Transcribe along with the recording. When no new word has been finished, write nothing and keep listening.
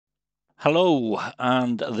Hello,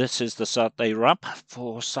 and this is the Saturday wrap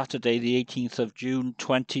for Saturday the 18th of June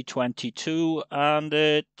 2022, and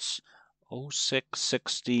it's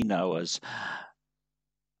 06:16 hours.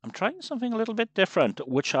 I'm trying something a little bit different,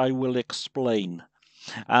 which I will explain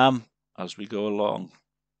as we go along.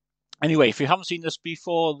 Anyway, if you haven't seen this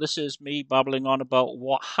before, this is me babbling on about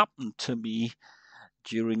what happened to me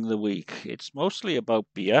during the week. It's mostly about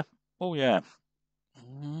beer. Oh yeah,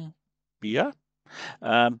 beer.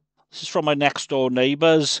 This is from my next door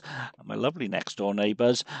neighbours, my lovely next door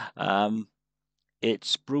neighbours.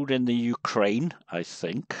 It's brewed in the Ukraine, I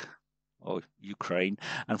think, or Ukraine.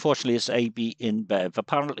 Unfortunately, it's AB InBev.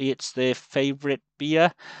 Apparently, it's their favourite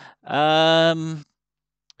beer.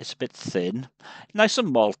 It's a bit thin, nice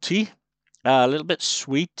and malty, a little bit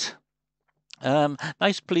sweet.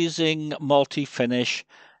 Nice, pleasing malty finish,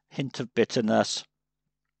 hint of bitterness.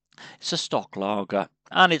 It's a stock lager,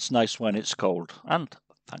 and it's nice when it's cold. And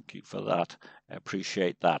thank you for that. I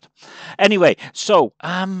appreciate that. Anyway, so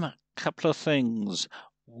couple of things.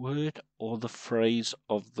 Word or the phrase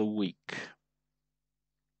of the week?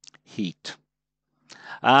 Heat.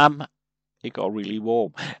 It got really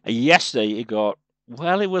warm. Yesterday it got,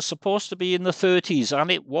 well, it was supposed to be in the 30s, and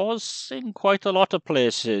it was in quite a lot of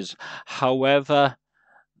places. However,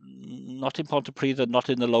 not in Pontypridd, not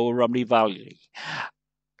in the lower Rhymney Valley.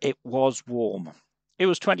 It was warm. It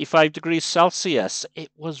was 25 degrees Celsius. It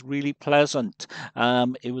was really pleasant.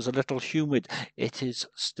 It was a little humid. It is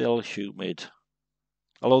still humid.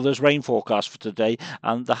 Although there's rain forecast for today,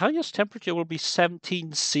 and the highest temperature will be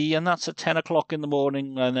 17°C, and that's at 10 o'clock in the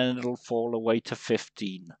morning, and then it'll fall away to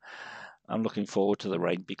 15. I'm looking forward to the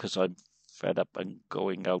rain because I'm fed up and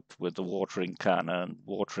going out with the watering can and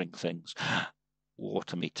watering things.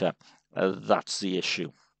 Water meter. That's the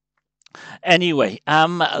issue. Anyway,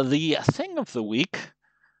 the thing of the week,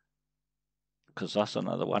 because that's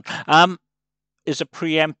another one, is a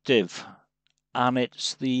preemptive, and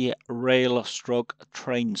it's the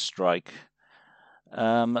rail/train strike.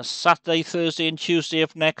 Saturday, Thursday, and Tuesday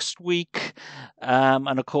of next week,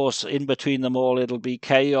 and of course, in between them all, it'll be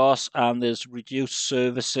chaos, and there's reduced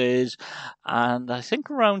services. And I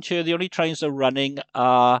think around here, the only trains that are running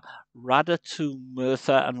are Rada to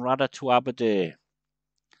Merthyr and Rada to Aberdeen.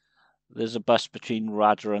 There's a bus between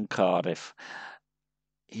Rada and Cardiff.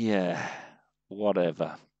 Yeah,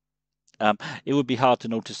 whatever. It would be hard to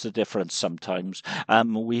notice the difference sometimes.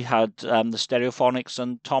 We had the Stereophonics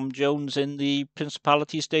and Tom Jones in the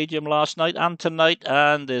Principality Stadium last night and tonight,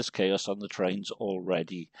 and there's chaos on the trains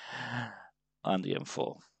already and the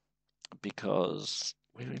M4 because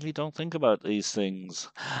we really don't think about these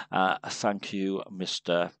things. Thank you,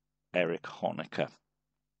 Mr. Eric Honecker.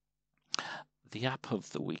 The app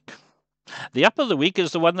of the week. The app of the week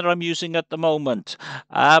is the one that I'm using at the moment.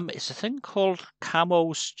 It's a thing called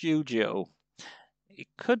Camo Studio. It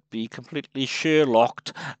could be completely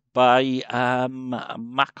Sherlocked by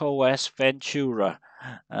macOS Ventura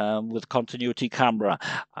with continuity camera.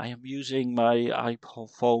 I am using my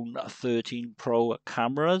iPhone 13 Pro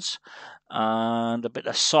cameras and a bit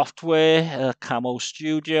of software, Camo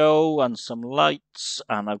Studio, and some lights.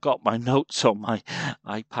 And I've got my notes on my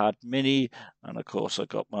iPad Mini, and of course I've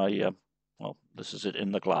got my well, this is it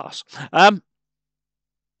in the glass.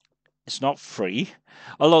 It's not free,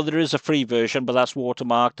 although there is a free version, but that's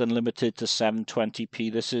watermarked and limited to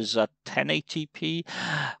 720p. This is at 1080p.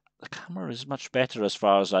 The camera is much better as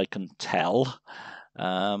far as I can tell.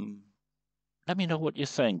 Let me know what you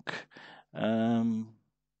think.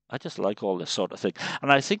 I just like all this sort of thing.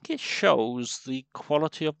 And I think it shows the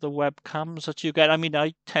quality of the webcams that you get. I mean,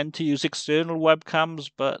 I tend to use external webcams,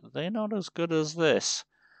 but they're not as good as this.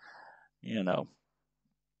 You know.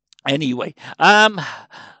 Anyway,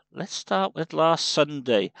 let's start with last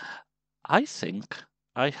Sunday. I think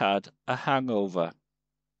I had a hangover.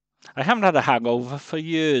 I haven't had a hangover for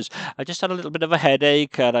years. I just had a little bit of a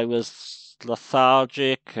headache, and I was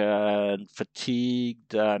lethargic and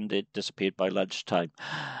fatigued, and it disappeared by lunchtime.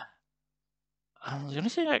 And the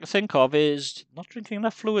only thing I can think of is not drinking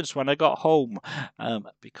enough fluids when I got home,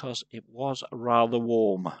 because it was rather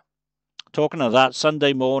warm. Talking of that,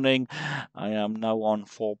 Sunday morning, I am now on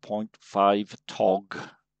 4.5 TOG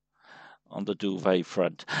on the duvet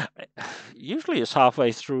front. Usually it's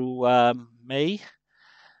halfway through May,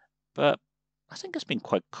 but I think it's been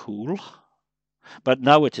quite cool. But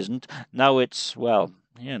now it isn't. Now it's, well,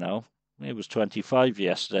 you know, it was 25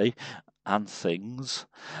 yesterday and things.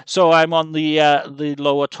 So I'm on the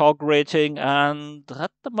lower TOG rating, and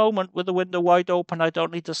at the moment, with the window wide open, I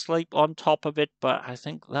don't need to sleep on top of it, but I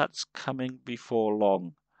think that's coming before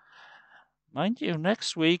long. Mind you,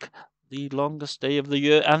 next week, the longest day of the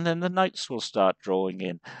year, and then the nights will start drawing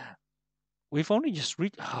in. we've only just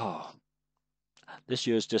reached. Oh, this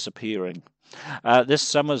year's disappearing. This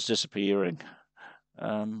summer's disappearing.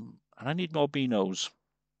 And I need more Beanos.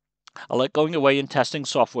 I like going away and testing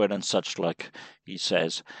software and such like, he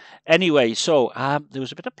says. Anyway, so there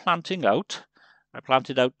was a bit of planting out. I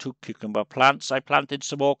planted out 2 cucumber plants. I planted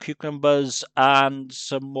some more cucumbers and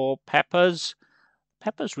some more peppers.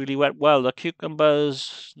 Peppers really went well. The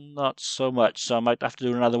cucumbers, not so much, so I might have to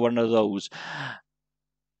do another one of those.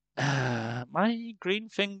 My green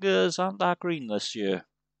fingers aren't that green this year.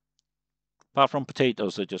 Apart from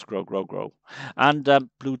potatoes, they just grow. And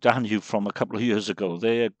Blue Danube from a couple of years ago.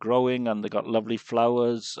 They're growing and they got lovely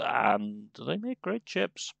flowers and they make great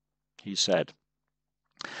chips, he said.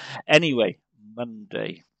 Anyway,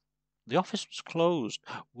 Monday. The office was closed,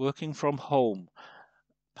 working from home.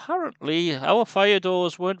 Apparently, our fire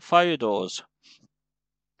doors weren't fire doors,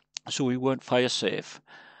 so we weren't fire safe.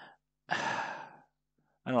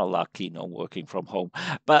 I'm not that keen on working from home,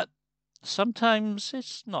 but sometimes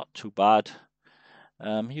it's not too bad.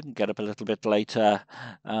 You can get up a little bit later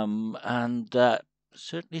and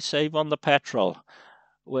certainly save on the petrol,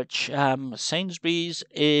 which Sainsbury's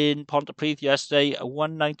in Pontypridd yesterday,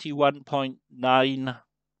 191.9.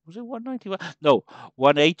 Was it 191? No,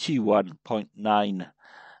 181.9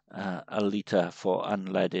 a litre for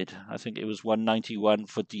unleaded. I think it was 191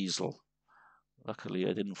 for diesel. Luckily,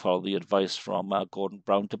 I didn't follow the advice from Gordon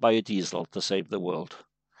Brown to buy a diesel to save the world.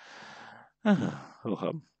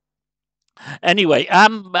 Anyway,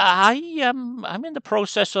 I'm in the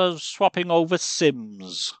process of swapping over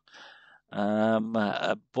SIMs.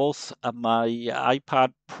 Both my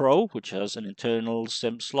iPad Pro, which has an internal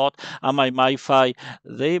SIM slot, and my MiFi,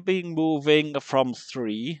 they've been moving from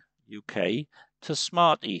 3 UK to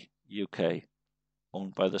Smarty UK,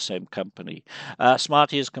 owned by the same company.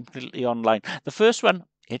 Smarty is completely online. The first one,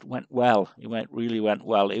 it went well. It really went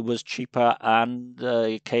well. It was cheaper and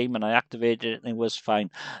it came and I activated it and it was fine.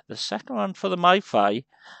 The second one for the MiFi,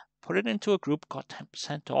 put it into a group, got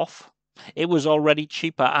 10% off. It was already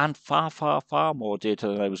cheaper and far more data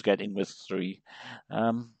than I was getting with 3.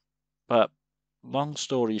 But long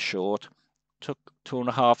story short, took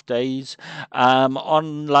 2.5 days.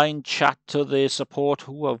 Online chat to their support,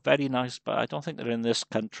 who are very nice, but I don't think they're in this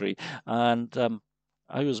country. And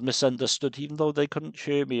I was misunderstood, even though they couldn't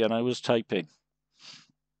hear me and I was typing.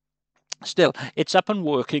 Still, it's up and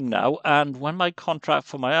working now. And when my contract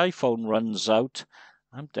for my iPhone runs out,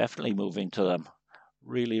 I'm definitely moving to them.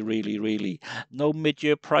 Really. No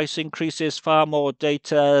mid-year price increases, far more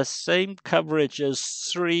data, same coverage as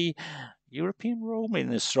 3. European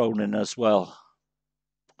roaming is thrown in as well.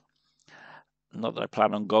 Not that I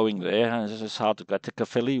plan on going there. It's hard to get to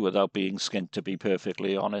Caerphilly without being skint, to be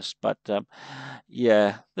perfectly honest. But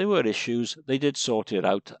yeah, there were issues. They did sort it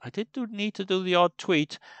out. I did need to do the odd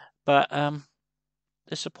tweet, but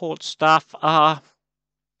the support staff are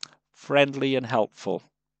friendly and helpful,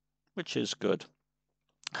 which is good.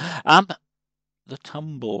 The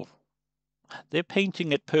Tumble. They're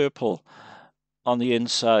painting it purple on the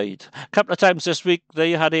inside. A couple of times this week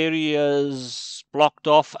they had areas blocked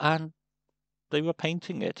off and they were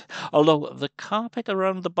painting it. Although the carpet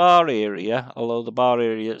around the bar area, although the bar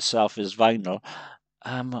area itself is vinyl,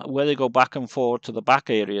 where they go back and forth to the back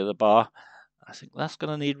area of the bar, I think that's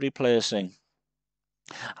going to need replacing.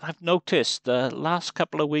 And I've noticed the last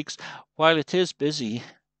couple of weeks, while it is busy,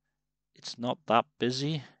 it's not that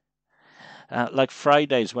busy. Like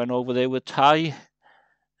Fridays, went over there with Ty.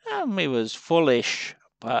 It was fullish,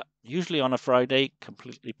 but usually on a Friday,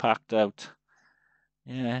 completely packed out.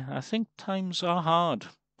 Yeah, I think times are hard.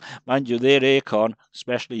 Mind you, their aircon,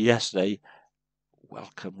 especially yesterday,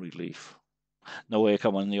 welcome relief. No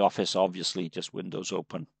aircon in the office, obviously, just windows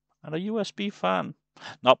open. And a USB fan,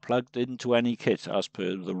 not plugged into any kit as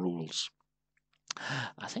per the rules.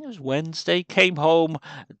 I think it was Wednesday, came home,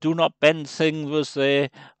 do not bend thing was there,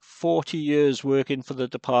 40 years working for the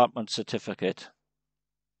department certificate.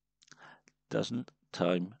 Doesn't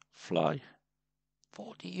time fly?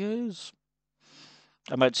 40 years.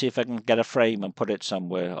 I might see if I can get a frame and put it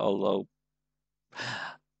somewhere, although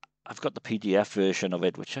I've got the PDF version of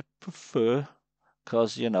it, which I prefer,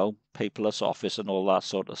 because, paperless office and all that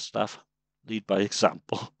sort of stuff. Lead by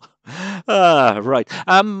example. Right.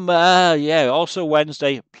 Yeah, also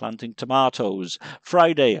Wednesday, planting tomatoes.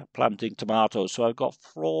 Friday, planting tomatoes. So I've got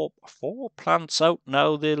four plants out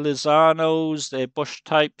now. They're Lizanos, they're bush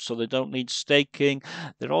type, so they don't need staking.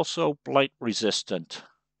 They're also blight resistant,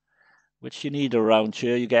 which you need around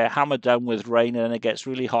here. You get hammered down with rain and it gets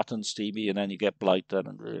really hot and steamy and then you get blight done.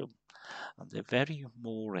 And they're very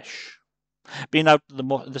moorish. Been out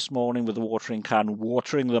this morning with the watering can,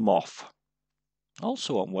 watering them off.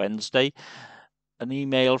 Also on Wednesday, an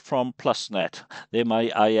email from PlusNet. They're my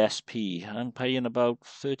ISP. I'm paying about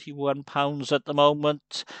 £31 at the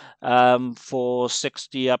moment for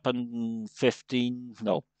 60 up and 15.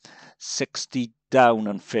 No, 60 down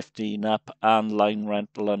and 15 up, and line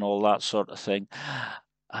rental and all that sort of thing.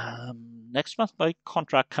 Next month, my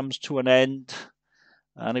contract comes to an end,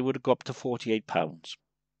 and it would go up to £48.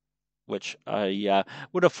 Which I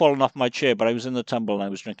would have fallen off my chair, but I was in the Tumble and I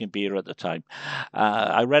was drinking beer at the time.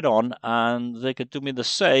 I read on, and they could do me the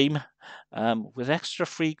same with extra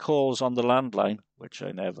free calls on the landline, which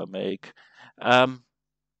I never make.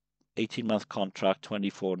 18-month contract,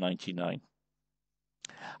 $24.99.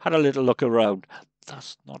 Had a little look around.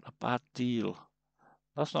 That's not a bad deal.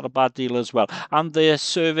 That's not a bad deal as well. And their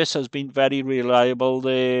service has been very reliable.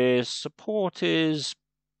 Their support is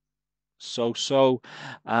so,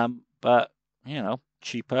 but you know,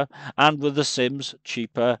 cheaper. And with the Sims,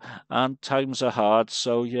 cheaper. And times are hard,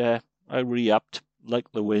 so yeah, I re-upped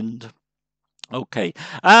like the wind. Okay.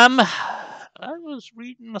 I was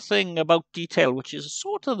reading a thing about Detail, which is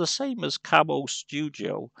sort of the same as Camo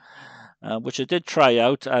Studio, which I did try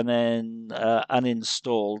out and then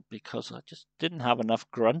uninstalled because I just didn't have enough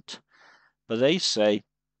grunt. But they say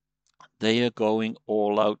they are going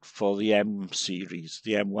all out for the M series,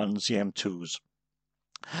 the M1s, the M2s.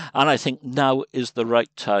 And I think now is the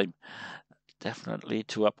right time, definitely,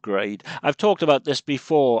 to upgrade. I've talked about this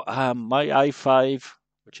before. My i5,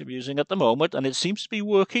 which I'm using at the moment, and it seems to be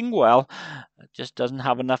working well, it just doesn't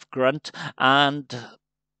have enough grunt. And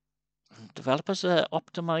developers are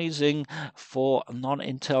optimizing for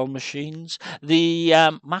non-Intel machines. The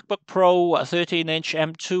MacBook Pro 13-inch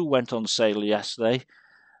M2 went on sale yesterday.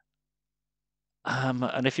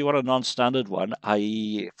 And if you want a non-standard one,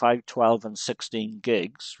 i.e. 5, 12 and 16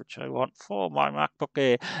 gigs, which I want for my MacBook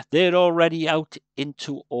Air, they're already out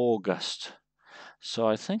into August. So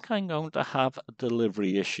I think I'm going to have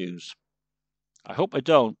delivery issues. I hope I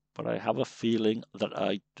don't, but I have a feeling that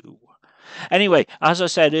I do. Anyway, as I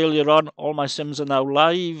said earlier on, all my Sims are now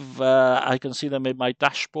live. I can see them in my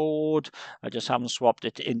dashboard. I just haven't swapped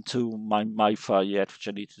it into my MiFi yet, which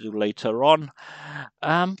I need to do later on.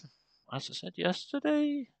 As I said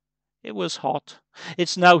yesterday, it was hot.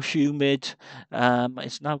 It's now humid.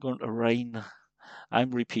 It's now going to rain.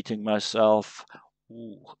 I'm repeating myself.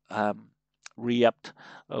 Re-upped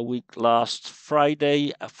a week last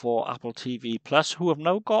Friday for Apple TV Plus, who have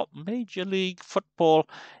now got Major League Football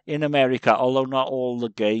in America, although not all the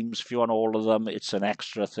games. If you want all of them, it's an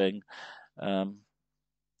extra thing. Who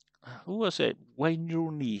was it? Wayne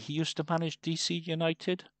Rooney. He used to manage DC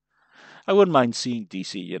United. I wouldn't mind seeing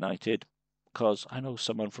DC United because I know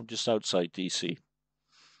someone from just outside DC.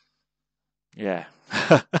 Yeah,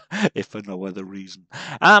 if for no other reason.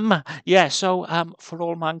 So For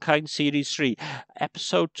All Mankind Series 3,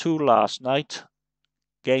 Episode 2 last night,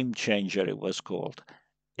 Game Changer it was called.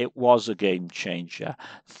 It was a game changer.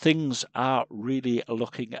 Things are really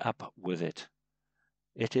looking up with it.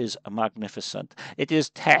 It is magnificent. It is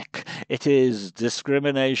tech. It is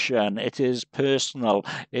discrimination. It is personal.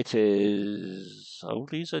 It is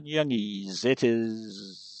oldies and youngies. It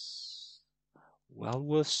is well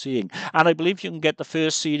worth seeing. And I believe you can get the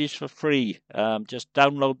first series for free. Just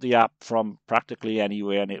download the app from practically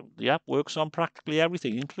anywhere. And the app works on practically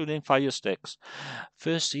everything, including Fire Sticks.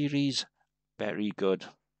 First series, very good.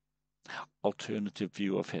 Alternative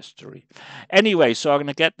view of history. Anyway, so I'm going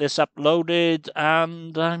to get this uploaded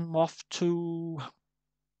and I'm off to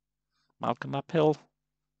Malcolm Uphill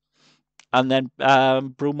and then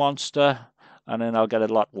Brew Monster, and then I'll get a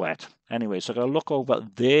lot wet. Anyway, so I'm going to look over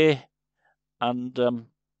there and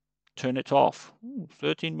turn it off.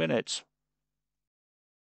 13 minutes.